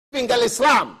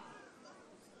Islam.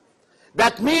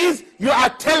 That means you are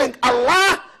telling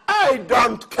Allah, I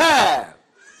don't care.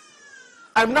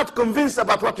 I'm not convinced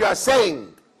about what you are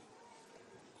saying.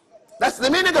 That's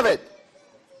the meaning of it.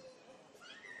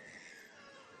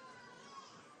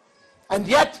 And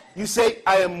yet you say,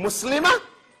 I am Muslimah.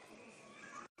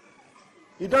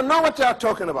 You don't know what you are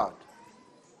talking about.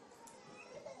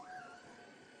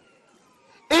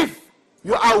 If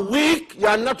you are weak, you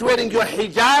are not wearing your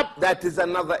hijab, that is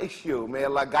another issue. May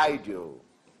Allah guide you.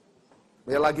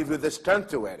 May Allah give you the strength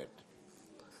to wear it.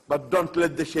 But don't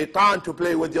let the shaitan to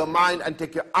play with your mind and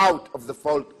take you out of the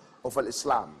fold of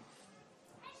Islam.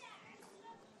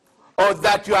 Or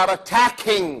that you are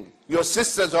attacking your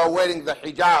sisters who are wearing the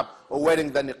hijab or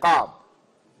wearing the niqab.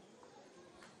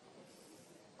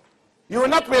 You will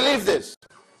not believe this.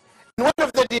 In one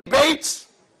of the debates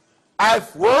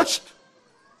I've watched,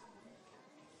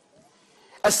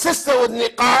 a sister with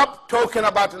niqab talking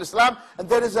about Islam, and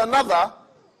there is another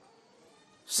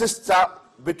sister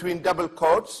between double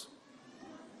quotes.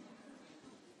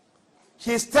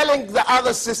 She's telling the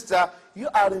other sister, you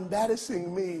are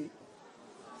embarrassing me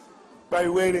by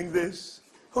wearing this.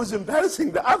 Who's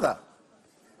embarrassing the other?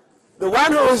 The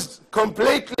one who is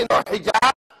completely no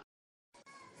hijab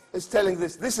is telling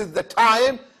this. This is the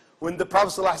time when the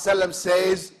Prophet ﷺ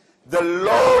says, the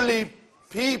lowly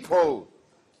people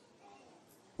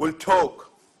will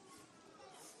talk.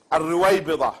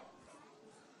 Al-Ruwaybidah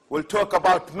will talk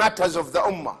about matters of the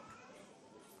Ummah.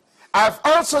 I've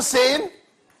also seen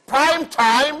prime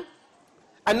time,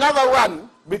 another one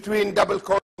between double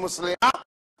quotes Muslim.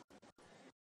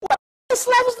 Well,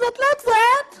 Islam is not like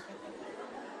that.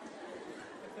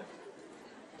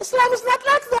 Islam is not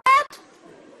like that.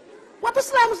 What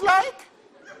Islam is like?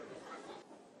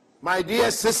 My dear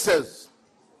sisters,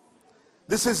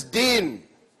 this is deen.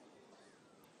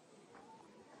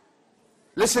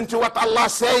 Listen to what Allah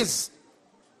says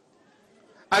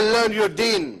and learn your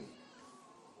deen.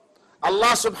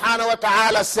 Allah subhanahu wa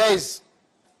ta'ala says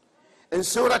in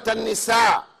Surah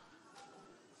An-Nisa,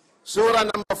 Surah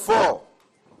number 4,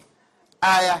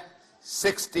 Ayah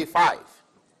 65.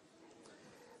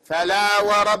 فَلَا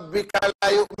وَرَبِّكَ لَا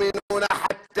يُؤْمِنُونَ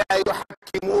حَتَّى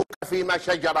يُحَكِّمُوكَ فِيمَا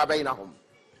شَجَرَ بَيْنَهُمْ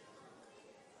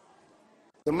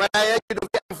ثُمَّ لَا يَجِدُوا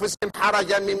فِي أَنفُسِهِمْ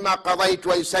حَرَجًا مِمَّا قَضَيْتَ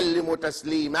وَيُسَلِّمُوا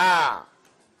تَسْلِيمًا.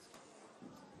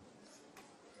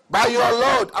 By your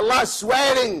Lord, Allah is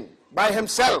swearing by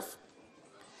Himself.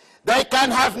 They can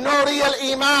have no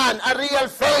real iman and real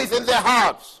faith in their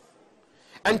hearts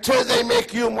until they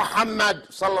make you Muhammad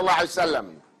sallallahu alaihi wasallam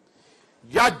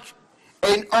judge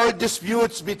in all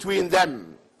disputes between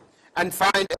them and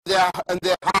find in their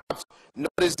hearts no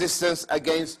resistance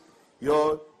against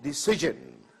your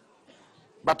decision,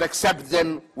 but accept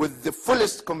them with the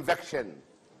fullest conviction.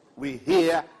 We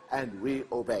hear and we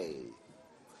obey.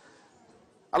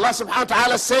 Allah subhanahu wa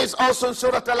ta'ala says also in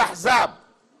Surah Al-Ahzab,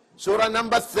 Surah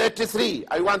number 33.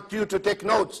 I want you to take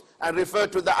notes and refer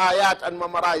to the ayat and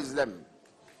memorize them.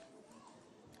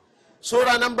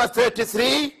 Surah number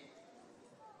 33,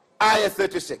 Ayah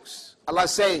 36. Allah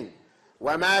is saying,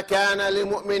 وَمَا كَانَ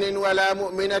لِمُؤْمِنٍ وَلَا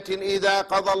مُؤْمِنَةٍ إِذَا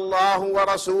قَضَى اللَّهُ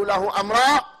وَرَسُولَهُ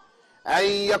أَمْرًا أَن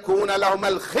يَكُونَ لَهُمَ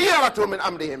الْخِيَرَةُ مِنْ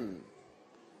أَمْرِهِمْ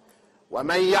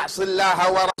وَمَنْ يَعْصِ اللَّهَ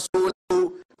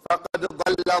وَرَسُولَهُ فَقَدْ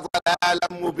ضَلَّ ضَلَالًا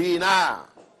مُبِينًا.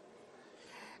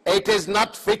 It is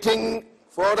not fitting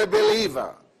for a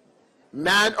believer,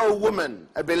 man or woman,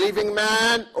 a believing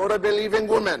man or a believing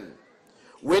woman,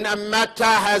 when a matter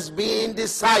has been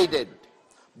decided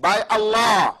by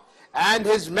Allah and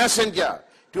His Messenger,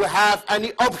 to have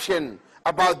any option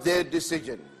about their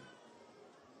decision.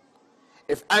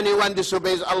 If anyone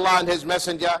disobeys Allah and His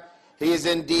Messenger, he is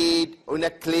indeed on a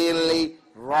clearly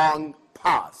wrong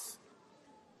path.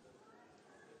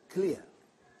 Clear.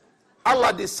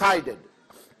 Allah decided.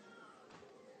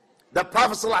 The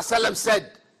Prophet ﷺ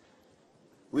said,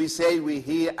 we say we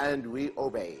hear and we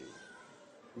obey.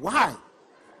 Why?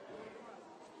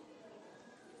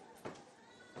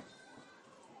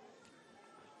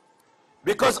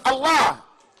 Because Allah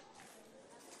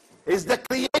is the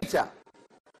creator.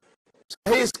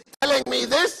 So He is telling me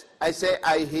this, I say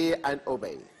I hear and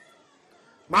obey.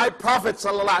 My Prophet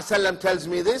ﷺ tells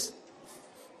me this.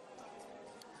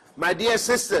 My dear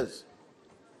sisters,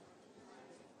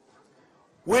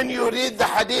 when you read the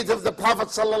hadith of the Prophet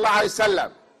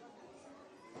ﷺ,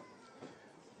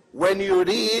 when you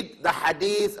read the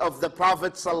hadith of the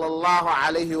Prophet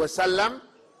ﷺ,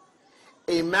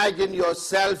 imagine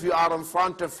yourself, you are in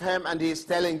front of him and he is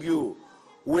telling you,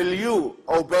 will you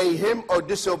obey him or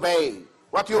disobey?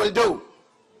 What you will do?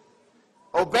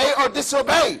 Obey or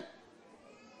disobey?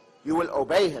 You will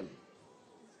obey him.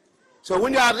 So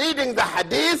when you are reading the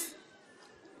hadith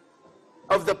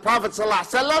of the Prophet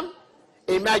ﷺ,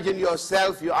 imagine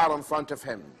yourself, you are in front of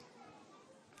him.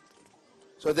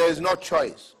 So there is no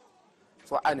choice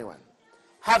for anyone.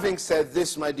 Having said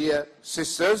this, my dear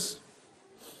sisters,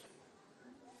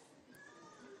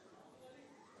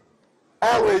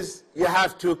 always you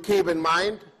have to keep in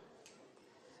mind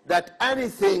that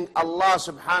anything Allah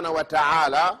subhanahu wa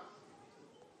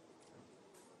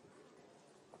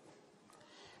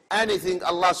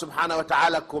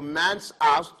ta'ala commands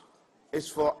us is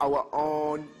for our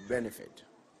own benefit.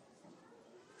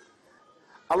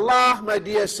 Allah, my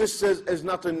dear sisters, is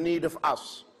not in need of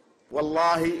us.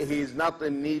 Wallahi, He is not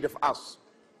in need of us.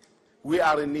 We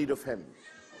are in need of Him.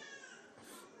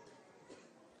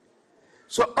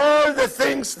 So all the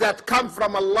things that come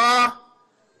from Allah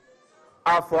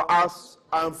are for us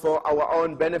and for our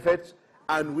own benefit,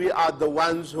 and we are the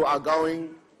ones who are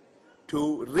going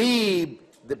to reap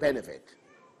the benefit,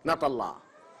 not Allah.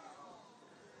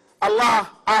 Allah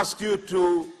asks you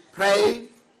to pray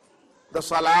the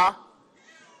salah.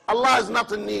 Allah is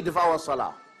not in need of our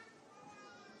salah.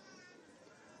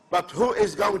 But who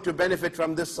is going to benefit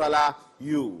from this salah?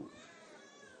 You.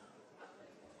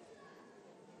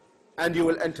 And you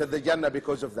will enter the Jannah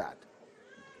because of that.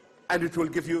 And it will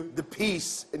give you the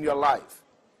peace in your life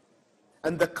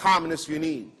and the calmness you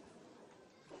need.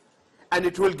 And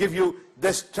it will give you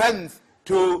the strength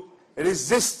to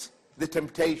resist the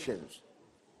temptations.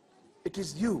 It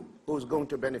is you who is going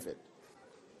to benefit.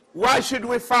 Why should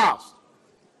we fast?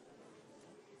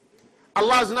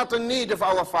 Allah is not in need of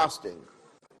our fasting.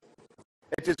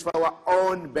 It is for our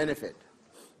own benefit.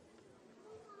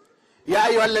 يا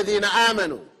أيها الذين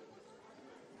آمنوا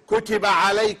كتب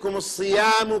عليكم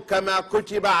الصيام كما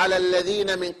كتب على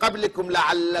الذين من قبلكم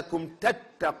لعلكم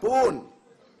تتقون.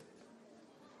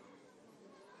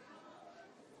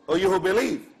 O you who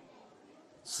believe,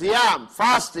 Siyam,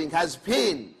 fasting, has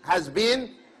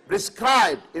been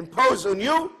prescribed, imposed on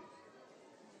you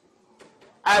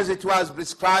as it was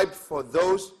prescribed for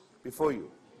those before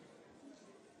you.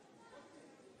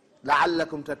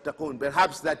 لعلكم تتقون.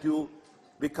 Perhaps that you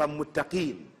become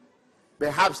muttaqeen.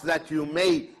 Perhaps that you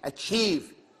may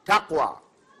achieve taqwa.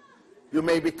 You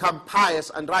may become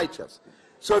pious and righteous.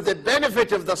 So the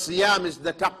benefit of the siyam is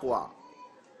the taqwa.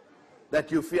 That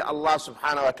you fear Allah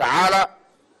subhanahu wa ta'ala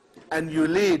and you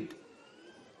lead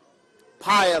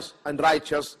pious and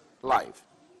righteous life.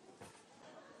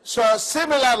 So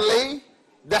similarly,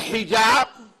 the hijab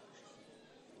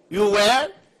you wear,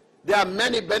 there are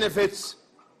many benefits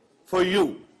for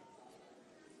you.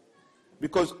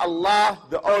 Because Allah,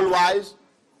 the All-Wise,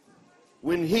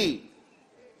 when He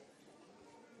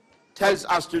tells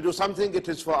us to do something, it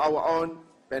is for our own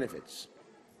benefits.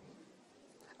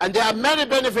 And there are many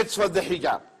benefits for the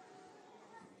hijab.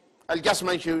 I'll just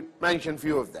mention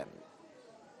few of them.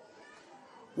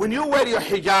 When you wear your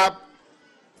hijab,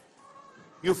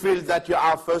 you feel that you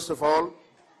are, first of all,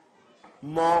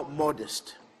 more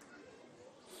modest,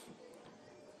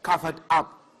 covered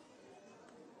up.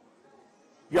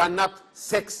 You are not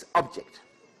sex object.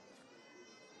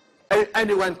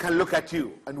 Anyone can look at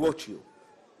you and watch you.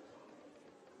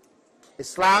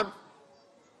 Islam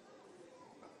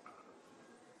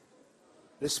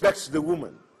respects the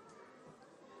woman.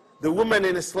 The woman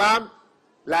in Islam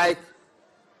like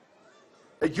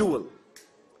a jewel,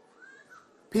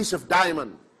 piece of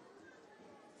diamond.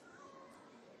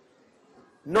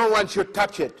 No one should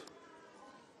touch it.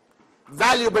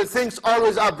 Valuable things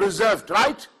always are preserved,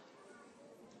 right?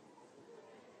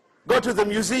 Go to the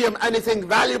museum, anything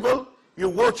valuable, you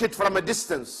watch it from a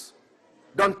distance.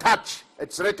 Don't touch.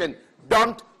 It's written,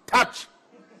 don't touch.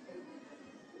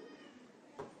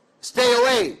 Stay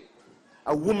away.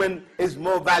 A woman is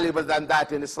more valuable than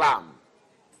that in Islam.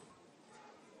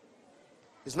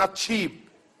 It's not cheap.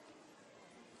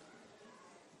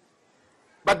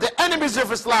 But the enemies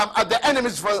of Islam are the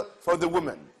enemies for the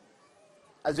woman,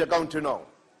 as you're going to know.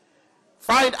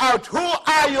 Find out who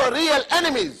are your real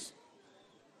enemies.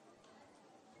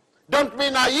 Don't be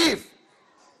naive.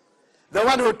 The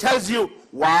one who tells you,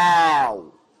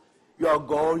 wow, you're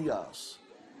gorgeous.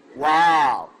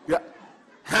 Wow.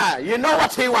 You know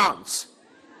what he wants.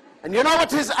 And you know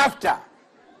what he's after.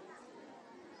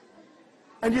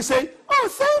 And you say, oh,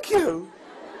 thank you.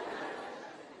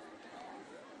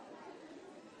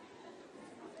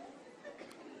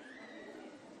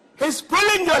 He's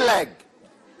pulling your leg.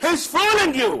 He's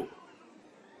fooling you.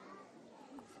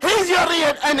 He's your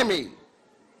real enemy.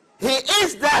 He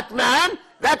is that man.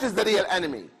 That is the real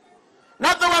enemy.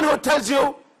 Not the one who tells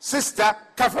you, sister,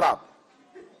 cover up.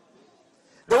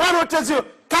 The one who tells you,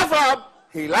 cover up,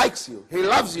 he likes you, he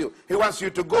loves you, he wants you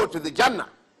to go to the Jannah.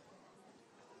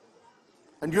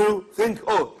 And you think,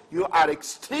 oh, you are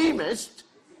extremist.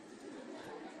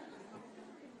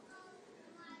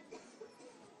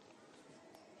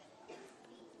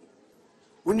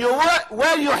 When you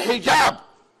wear your hijab,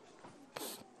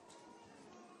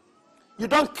 you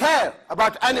don't care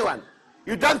about anyone.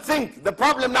 You don't think. The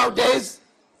problem nowadays,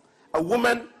 a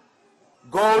woman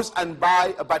goes and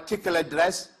buy a particular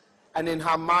dress, and in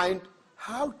her mind,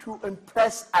 how to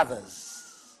impress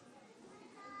others.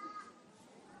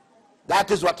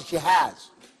 That is what she has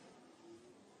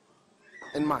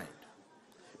in mind.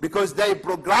 Because they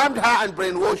programmed her and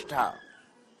brainwashed her.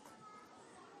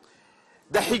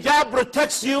 The hijab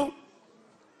protects you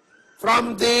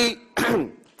from the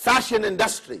fashion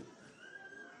industry.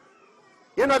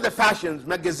 You know the fashions,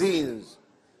 magazines.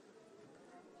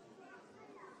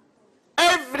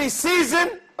 Every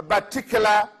season, a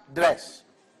particular dress.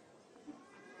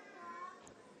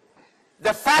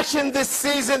 The fashion this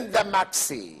season, the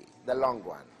maxi, the long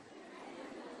one.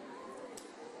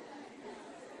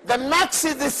 The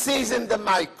maxi this season, the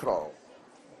micro.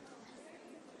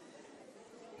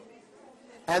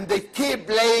 And they keep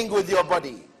playing with your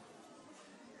body.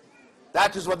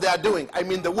 That is what they are doing. I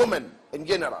mean the woman in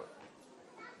general.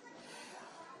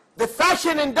 The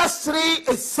fashion industry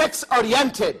is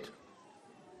sex-oriented.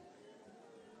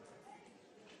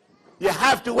 You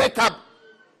have to wake up.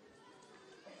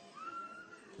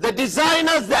 The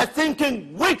designers, they're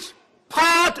thinking which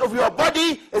part of your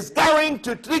body is going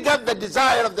to trigger the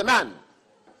desire of the man.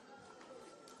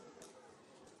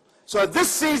 So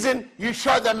this season, you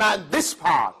show the man this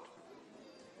part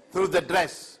through the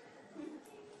dress.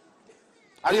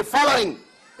 Are you following?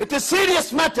 It is a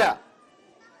serious matter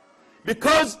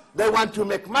because they want to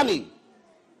make money.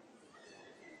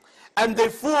 And they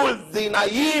fool the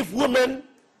naive women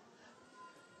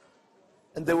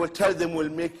and they will tell them, we'll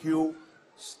make you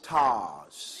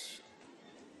stars,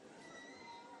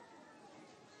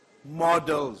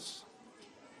 models.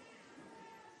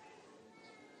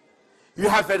 You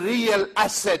have a real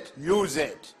asset, use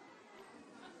it.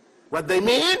 What they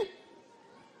mean?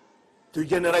 To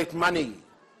generate money.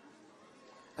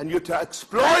 And you to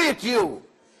exploit you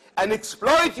and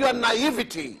exploit your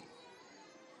naivety.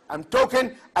 I'm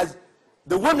talking as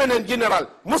the women in general,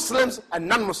 Muslims and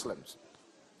non-Muslims.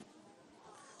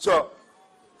 So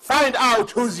find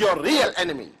out who's your real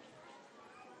enemy.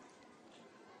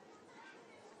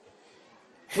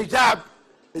 Hijab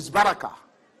is barakah.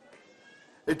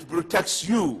 It protects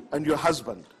you and your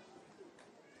husband.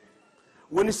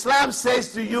 When Islam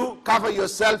says to you, cover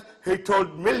yourself, he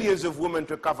told millions of women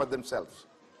to cover themselves.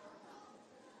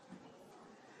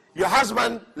 Your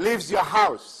husband leaves your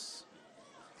house.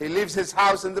 He leaves his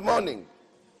house in the morning.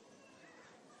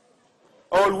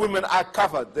 All women are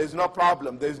covered. There's no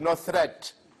problem. There's no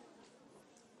threat.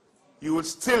 You will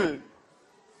still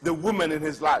the woman in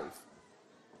his life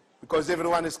because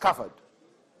everyone is covered.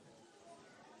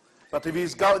 But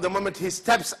if the moment he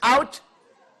steps out,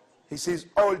 he sees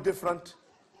all different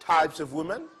types of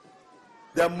women.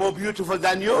 They're more beautiful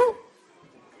than you.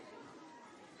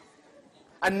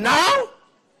 And now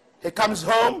he comes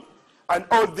home and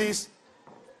all these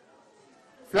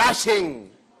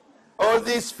flashing, all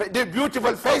these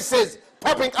beautiful faces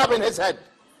popping up in his head.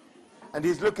 And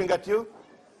he's looking at you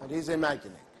and he's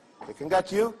imagining. Looking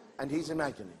at you and he's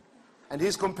imagining. And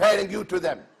he's comparing you to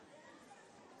them.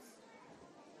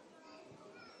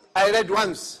 I read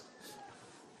once,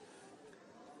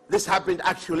 this happened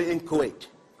actually in Kuwait,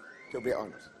 to be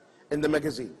honest, in the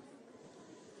magazine.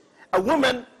 A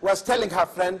woman was telling her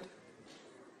friend,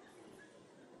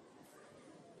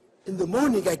 in the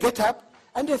morning I get up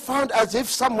and I found as if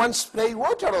someone sprayed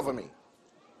water over me.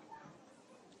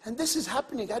 And this is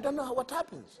happening, I don't know what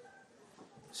happens.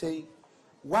 Say,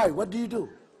 why, what do you do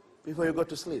before you go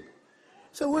to sleep?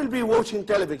 So we'll be watching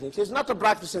television. She's not a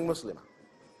practicing Muslim.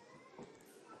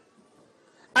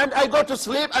 And I go to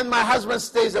sleep and my husband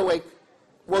stays awake,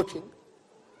 watching.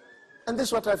 And this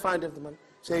is what I find in the morning.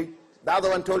 Say, the other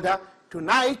one told her,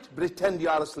 tonight pretend you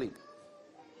are asleep.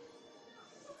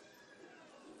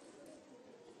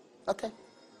 Okay.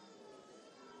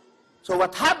 So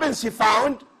what happens, she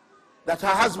found that her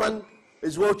husband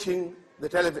is watching the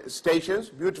television stations,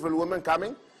 beautiful woman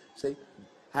coming, say,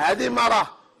 هذه مرة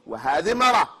وهذه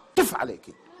مرة تف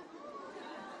عليك.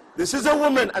 This is a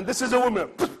woman and this is a woman.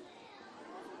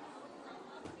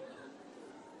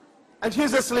 And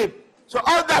he's asleep. So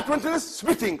all that one is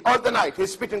spitting all the night.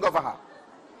 He's spitting over her.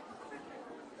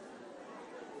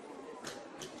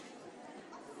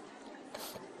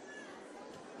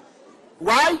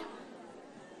 Why?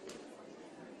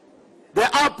 There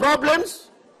are problems.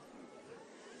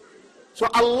 So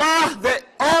Allah, the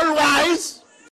all-wise,